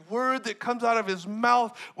 every word that comes out of his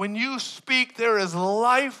mouth. When you speak, there is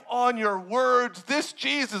life on your words. This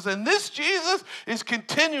Jesus is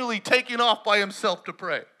continually taking off by himself to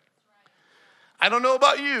pray. I don't know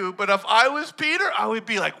about you, but if I was Peter, I would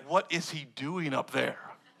be like, what is he doing up there?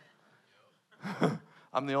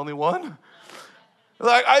 I'm the only one?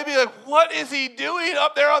 I'd be like, what is he doing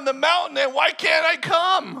up there on the mountain, and why can't I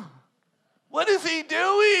come? What is he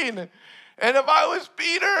doing? And if I was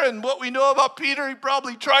Peter, and what we know about Peter, he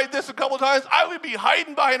probably tried this a couple times, I would be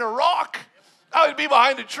hiding behind a rock. I would be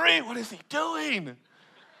behind a tree. What is he doing?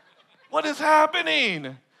 What is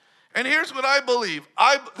happening? And here's what I believe.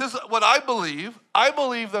 This is what I believe. I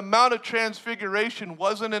believe the Mount of Transfiguration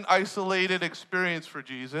wasn't an isolated experience for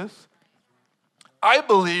Jesus. I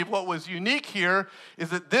believe what was unique here is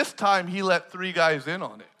that this time he let 3 guys in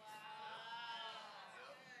on it.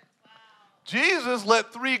 Jesus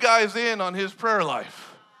let 3 guys in on his prayer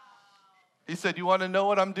life. He said, you want to know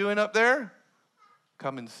what I'm doing up there?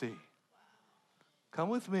 Come and see. Come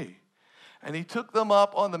with me. And he took them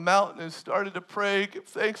up on the mountain and started to pray, give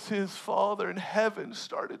thanks to his Father, and heaven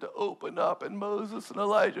started to open up, and Moses and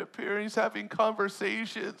Elijah appear, and he's having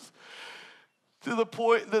conversations to the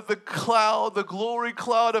point that the glory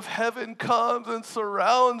cloud of heaven comes and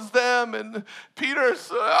surrounds them. And Peter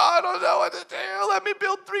said, I don't know what to do. Let me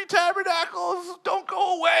build 3 tabernacles. Don't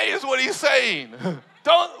go away is what he's saying.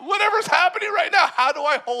 Whatever's happening right now, how do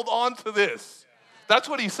I hold on to this? That's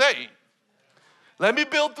what he's saying. Let me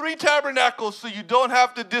build 3 tabernacles so you don't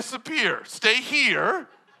have to disappear. Stay here.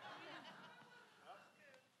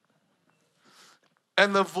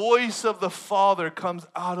 And the voice of the Father comes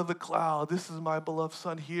out of the cloud. This is my beloved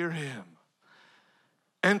Son, hear him.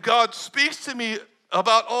 And God speaks to me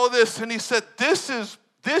about all this, and he said, this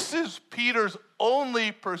is Peter's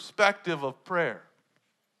only perspective of prayer.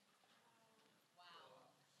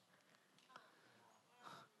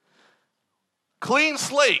 Clean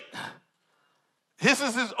slate. This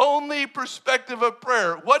is his only perspective of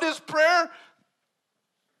prayer. What is prayer?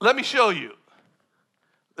 Let me show you.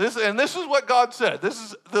 This is what God said. This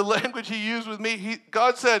is the language he used with me.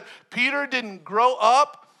 God said, Peter didn't grow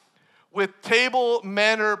up with table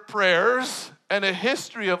manner prayers and a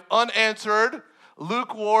history of unanswered,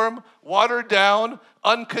 lukewarm, watered down,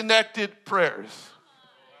 unconnected prayers.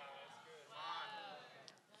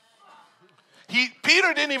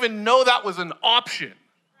 Peter didn't even know that was an option.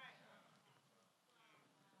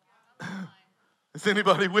 Is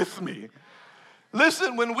anybody with me?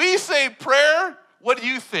 Listen, when we say prayer, what do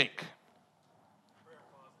you think?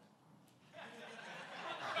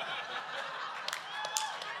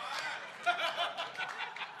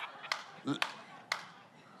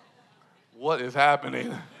 What is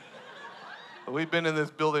happening? We've been in this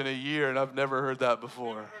building a year and I've never heard that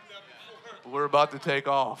before. We're about to take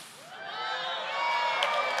off.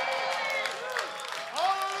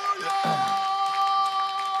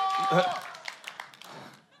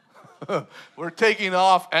 We're taking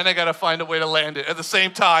off, and I got to find a way to land it at the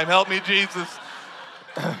same time. Help me, Jesus.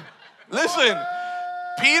 Listen,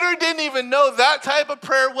 Peter didn't even know that type of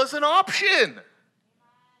prayer was an option.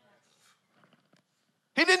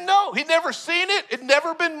 He didn't know. He'd never seen it. It'd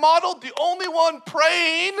never been modeled. The only one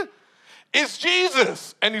praying is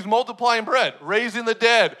Jesus, and he's multiplying bread, raising the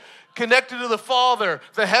dead, connected to the Father.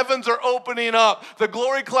 The heavens are opening up. The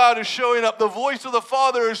glory cloud is showing up. The voice of the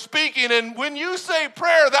Father is speaking. And when you say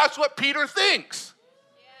prayer, that's what Peter thinks.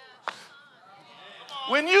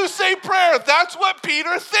 When you say prayer, that's what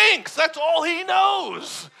Peter thinks. That's all he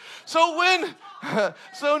knows. So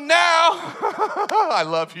now, I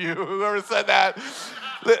love you, whoever said that.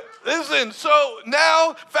 Listen, so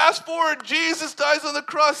now, fast forward, Jesus dies on the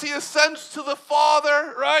cross. He ascends to the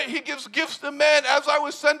Father, right? He gives gifts to men. As I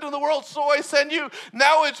was sent to the world, so I send you.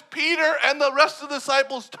 Now it's Peter and the rest of the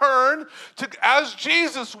disciples' turn to, as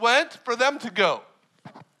Jesus went, for them to go.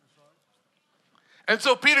 And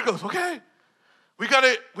so Peter goes, okay, we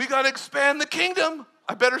gotta expand the kingdom.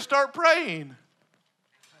 I better start praying.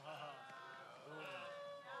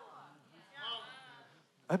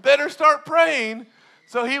 I better start praying.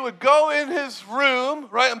 So he would go in his room,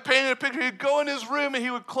 right? I'm painting a picture. He'd go in his room and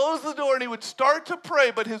he would close the door and he would start to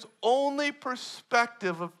pray, but his only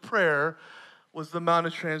perspective of prayer was the Mount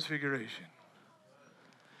of Transfiguration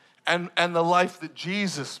and the life that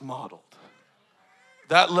Jesus modeled.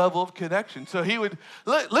 That level of connection. So he would,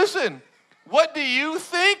 listen, what do you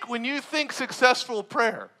think when you think successful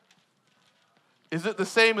prayer? Is it the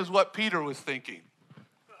same as what Peter was thinking?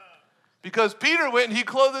 Because Peter went and he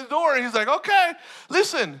closed the door and he's like, okay,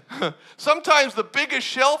 listen, sometimes the biggest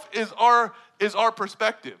shelf is our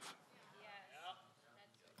perspective.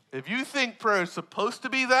 If you think prayer is supposed to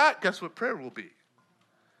be that, guess what prayer will be?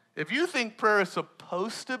 If you think prayer is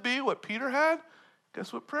supposed to be what Peter had,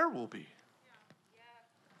 guess what prayer will be?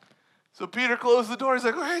 So Peter closed the door. He's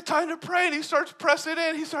like, okay, time to pray. And he starts pressing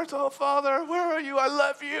in. He starts, oh, Father, where are you? I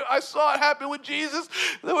love you. I saw it happen with Jesus.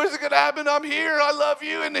 Where's it going to happen? I'm here. I love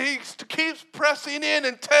you. And he keeps pressing in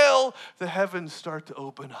until the heavens start to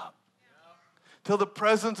open up. Till the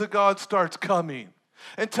presence of God starts coming.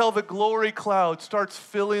 Until the glory cloud starts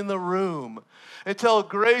filling the room. Until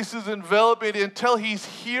grace is enveloping, until he's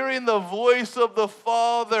hearing the voice of the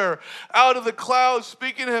Father out of the cloud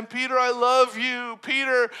speaking to him. Peter, I love you.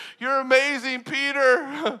 Peter, you're amazing.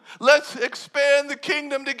 Peter, let's expand the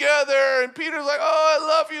kingdom together. And Peter's like, oh, I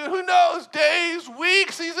love you. Who knows? Days,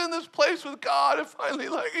 weeks, he's in this place with God. And finally,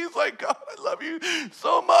 he's like, God, I love you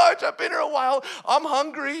so much. I've been here a while. I'm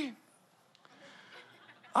hungry.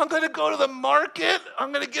 I'm going to go to the market.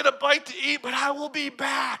 I'm going to get a bite to eat, but I will be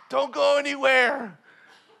back. Don't go anywhere.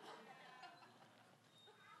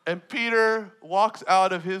 And Peter walks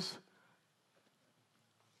out of his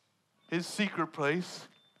secret place,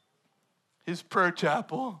 his prayer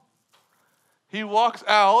chapel. He walks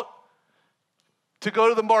out to go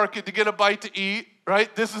to the market to get a bite to eat,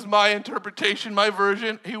 right? This is my interpretation, my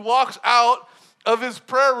version. He walks out of his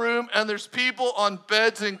prayer room, and there's people on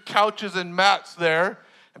beds and couches and mats there.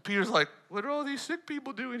 And Peter's like, what are all these sick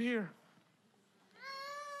people doing here?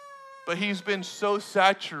 But he's been so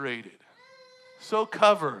saturated, so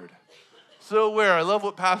covered, so aware. I love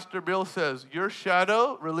what Pastor Bill says. Your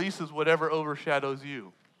shadow releases whatever overshadows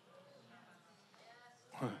you.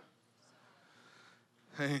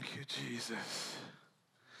 Thank you, Jesus.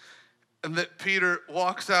 And that Peter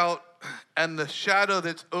walks out, and the shadow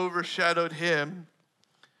that's overshadowed him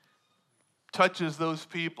touches those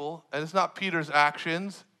people. And it's not Peter's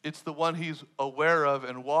actions. It's the one he's aware of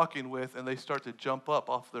and walking with, and they start to jump up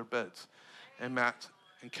off their beds and mats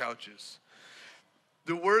and couches.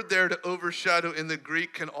 The word there to overshadow in the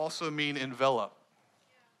Greek can also mean envelop.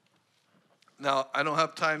 Now, I don't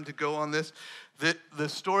have time to go on this. The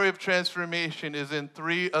story of transformation is in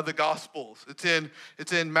 3 of the Gospels. It's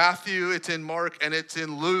in Matthew, it's in Mark, and it's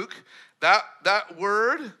in Luke. That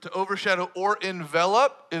word, to overshadow or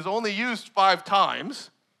envelop, is only used 5 times.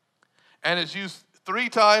 And it's used 3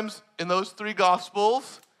 times in those 3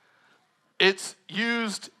 Gospels. It's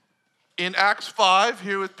used in Acts 5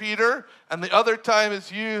 here with Peter. And the other time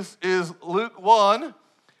it's used is Luke 1,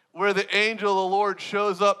 where the angel of the Lord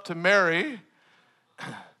shows up to Mary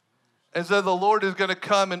and said, the Lord is going to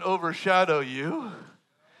come and overshadow you,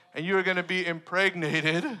 and you are going to be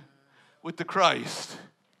impregnated with the Christ.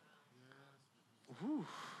 Ooh.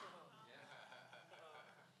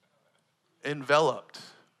 Enveloped.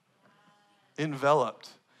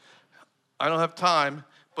 I don't have time,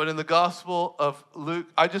 but in the Gospel of Luke,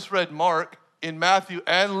 I just read Mark. In Matthew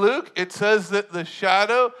and Luke, it says that the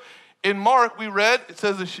shadow, in Mark we read, it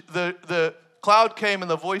says the cloud came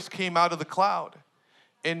and the voice came out of the cloud.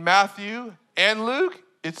 In Matthew and Luke,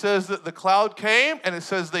 it says that the cloud came, and it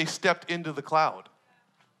says they stepped into the cloud.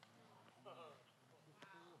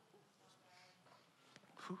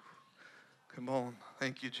 Whew. Come on.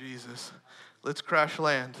 Thank you, Jesus. Let's crash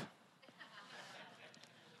land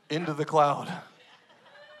into the cloud.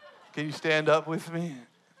 Can you stand up with me?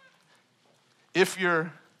 If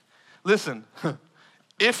you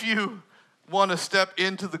want to step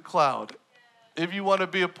into the cloud, if you want to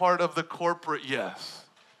be a part of the corporate yes,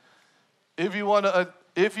 if you want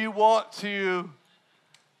to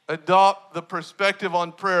adopt the perspective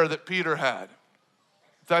on prayer that Peter had,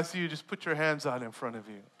 if that's you, just put your hands out in front of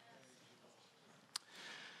you.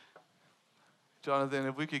 Jonathan,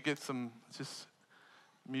 if we could get some just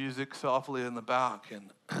music softly in the back. And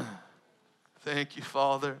thank you,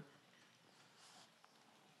 Father.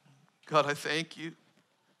 God, I thank you.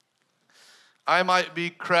 I might be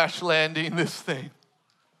crash landing this thing,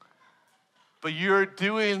 but you're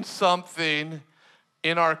doing something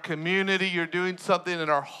in our community. You're doing something in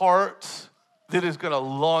our hearts that is going to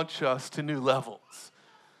launch us to new levels.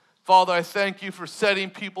 Father, I thank you for setting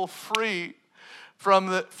people free from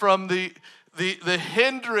the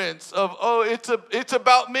hindrance of, it's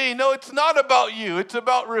about me. No, it's not about you. It's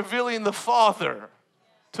about revealing the Father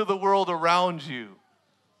to the world around you.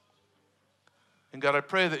 And God, I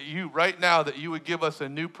pray that you, right now, that you would give us a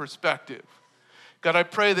new perspective. God, I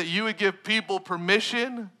pray that you would give people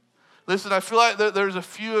permission. Listen, I feel like there's a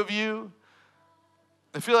few of you.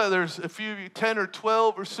 I feel like there's a few of you, 10 or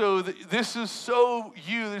 12 or so, that this is so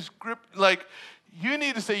you, this grip, like, you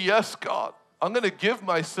need to say, yes, God, I'm going to give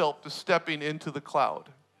myself to stepping into the cloud.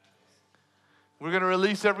 We're going to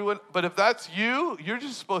release everyone, but if that's you, you're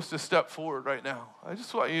just supposed to step forward right now. I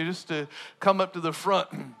just want you just to come up to the front.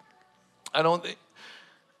 I don't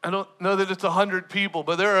know that it's 100 people,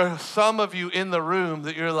 but there are some of you in the room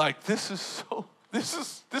that you're like, this is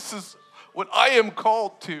what I am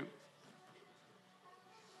called to.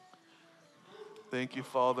 Thank you,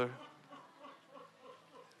 Father.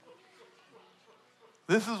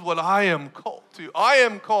 This is what I am called to. I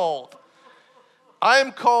am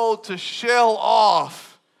called to shell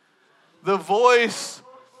off the voice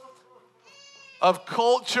of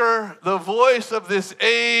culture, the voice of this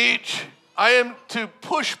age. I am to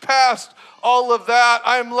push past all of that.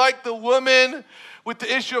 I am like the woman with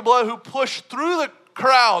the issue of blood who pushed through the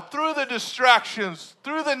crowd, through the distractions,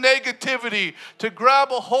 through the negativity, to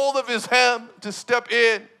grab a hold of his hem, to step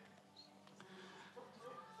in.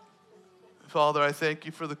 Father, I thank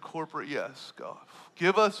you for the corporate yes, God.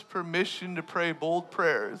 Give us permission to pray bold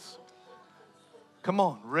prayers. Come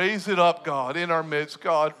on, raise it up, God, in our midst,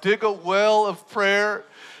 God. Dig a well of prayer,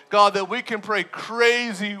 God, that we can pray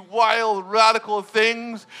crazy, wild, radical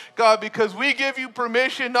things, God, because we give you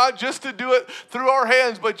permission not just to do it through our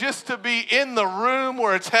hands, but just to be in the room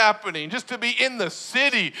where it's happening, just to be in the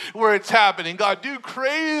city where it's happening. God, do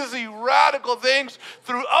crazy, radical things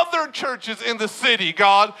through other churches in the city,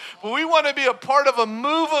 God. But we want to be a part of a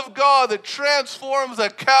move of God that transforms a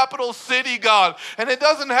capital city, God. And it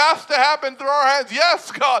doesn't have to happen through our hands.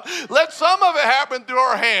 Yes, God, let some of it happen through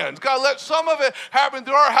our hands. God, let some of it happen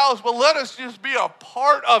through our house, but let us just be a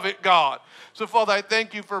part of it, God. So, Father, I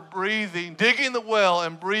thank you for digging the well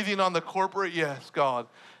and breathing on the corporate yes, God,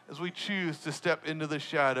 as we choose to step into the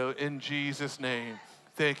shadow in Jesus' name.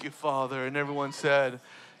 Thank you, Father. And everyone said,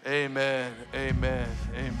 amen, amen,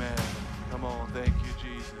 amen. Come on, thank you,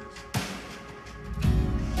 Jesus.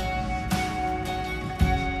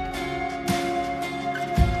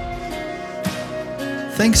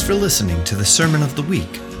 Thanks for listening to the Sermon of the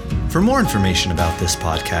Week. For more information about this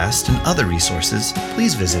podcast and other resources,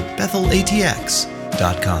 please visit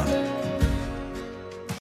bethelatx.com.